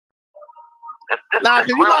Nah,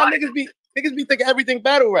 because you know how niggas be thinking everything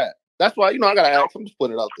battle rap. That's why, I gotta ask. I'm just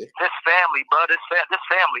putting it out there. This family, bro. This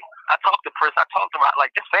family. I talked to Prince. I talked about like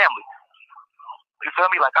this family. You feel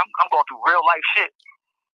me? Like I'm going through real life shit.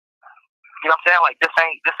 You know what I'm saying? Like this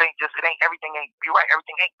ain't just it ain't everything ain't. You're right.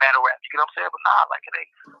 Everything ain't battle rap. You know what I'm saying? But nah, like it ain't.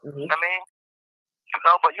 Mm-hmm. You know what I mean?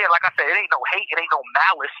 But yeah, like I said, it ain't no hate. It ain't no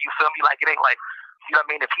malice. You feel me? Like it ain't like, you know what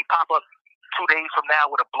I mean? If he pop up 2 days from now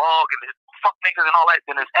with a blog and fuck niggas and all that,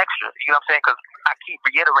 then it's extra. You know what I'm saying? Because I keep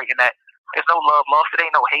reiterating that there's no love lost. It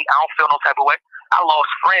ain't no hate. I don't feel no type of way. I lost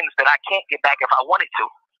friends that I can't get back if I wanted to.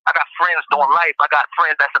 I got friends doing life. I got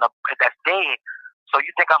friends that's dead. So you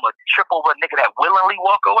think I'm a trip over a nigga that willingly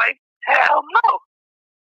walk away? Hell no.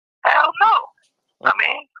 Hell no. I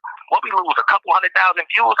mean, what we lose? A couple 100,000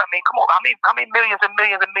 views? I mean, come on. How many millions and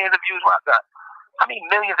millions and millions of views Rock got? How many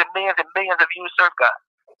millions and millions and millions of views Surf got?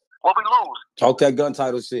 What we lose? Talk that gun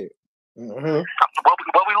title shit. Mm-hmm. What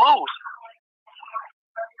we lose?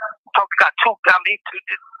 We got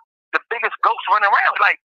the biggest ghosts running around.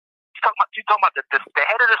 Like you talking about the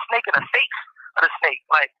head of the snake and the face of the snake.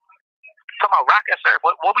 Like you talking about Rock and Surf.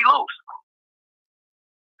 What we lose?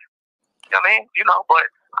 You know what I mean? But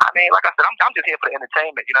I mean, like I said, I'm just here for the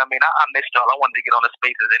entertainment. You know what I mean? I missed y'all. I wanted to get on the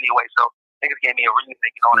spaces anyway, so niggas gave me a reason to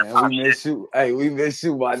get on that pop shit. Hey, we miss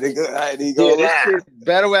you, my nigga. This shit,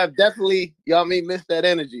 battle rap definitely, missed that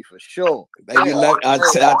energy for sure.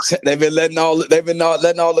 They've been letting all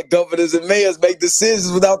the governors and mayors make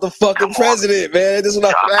decisions without the fucking president, man. This is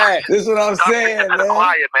what I'm saying, man.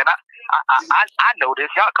 Quiet, man. I know this.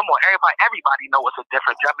 Y'all, come on, everybody know it's a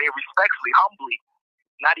difference. You know what I mean? Respectfully, humbly.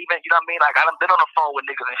 Not even, you know what I mean? Like, I done been on the phone with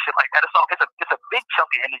niggas and shit like that. It's a big chunk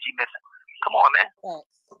of energy missing. Come on, man.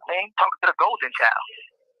 Man, talking to the golden child.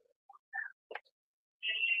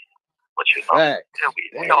 What you know?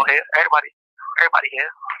 We all here. Everybody here.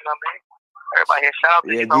 You know what I mean? Everybody here. Shout out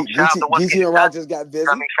to, shout out to what DC and Rock just got busy.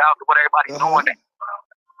 You know what I mean? Shout out to what everybody's doing. You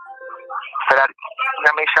know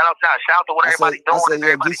what I mean? Shout out to what everybody's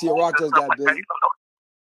doing. DC and Rock just got busy.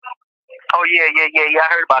 Oh yeah. I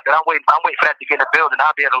heard about that. I'm waiting for that to get in the building.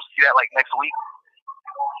 I'll be able to see that like next week.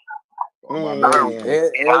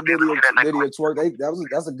 Lydia Twerk.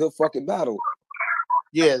 That's a good fucking battle.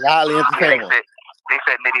 Yeah, highly entertaining. They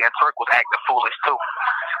said Nitty and Twerk was acting foolish too.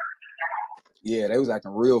 Yeah, they was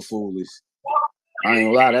acting real foolish. I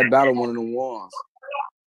ain't gonna lie, that battle one of them ones.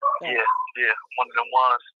 Yeah, one of them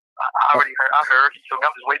ones. I already heard. So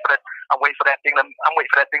I'm just waiting for that. I'm waiting for that thing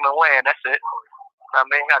to land. That's it. I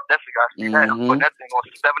mean, I definitely got to see that. I'm putting that thing on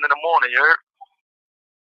 7 in the morning, you heard?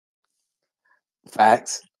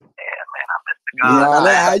 Facts. Yeah, man, I missed the guy. Beyond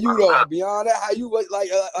that, how you though? Beyond that, how you like?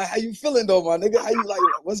 How you feeling though, my nigga? How you like?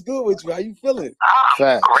 What's good with you? How you feeling?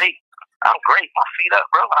 I'm great. I'm great. My feet up,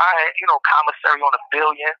 bro. Commissary on $1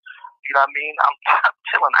 billion. You know what I mean? I'm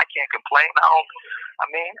chilling. I can't complain. I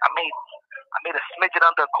made a smidgen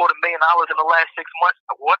under $250,000 in the last 6 months.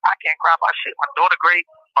 What? I can't cry about shit. My daughter great.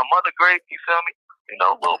 My mother great. You feel me?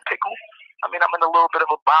 A little pickle. I mean, I'm in a little bit of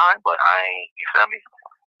a bind, but I ain't, you feel me?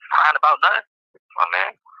 Crying about nothing. My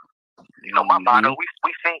man. My motto, we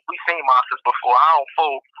seen monsters before. I don't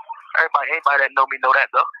fool. Everybody that know me know that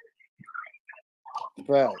though.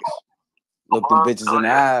 Right. Look them bitches in the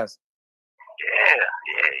eyes. Yeah.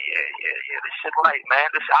 This shit light, man.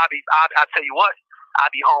 I'll tell you what.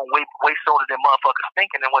 I'll be home way sooner than motherfuckers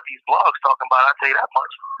thinking than what these blogs talking about. I'll tell you that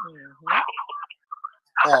much.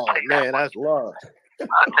 Oh man, that's love.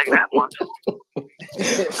 I'll tell you that much.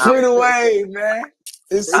 Free the wave, man.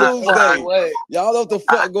 It's Tuesday. Y'all know what the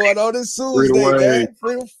fuck going on. It's Tuesday, man.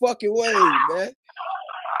 Free the fucking wave, man.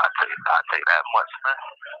 I'll tell you that much, man.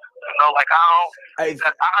 I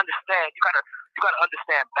understand. You gotta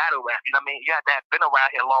understand battle rap. You know what I mean? You have to have been around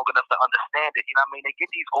here long enough to understand it. You know what I mean? They get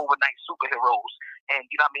these overnight superheroes, and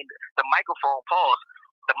you know what I mean. The microphone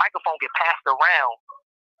get passed around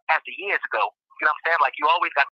after years ago. You know what I'm saying? Like you always got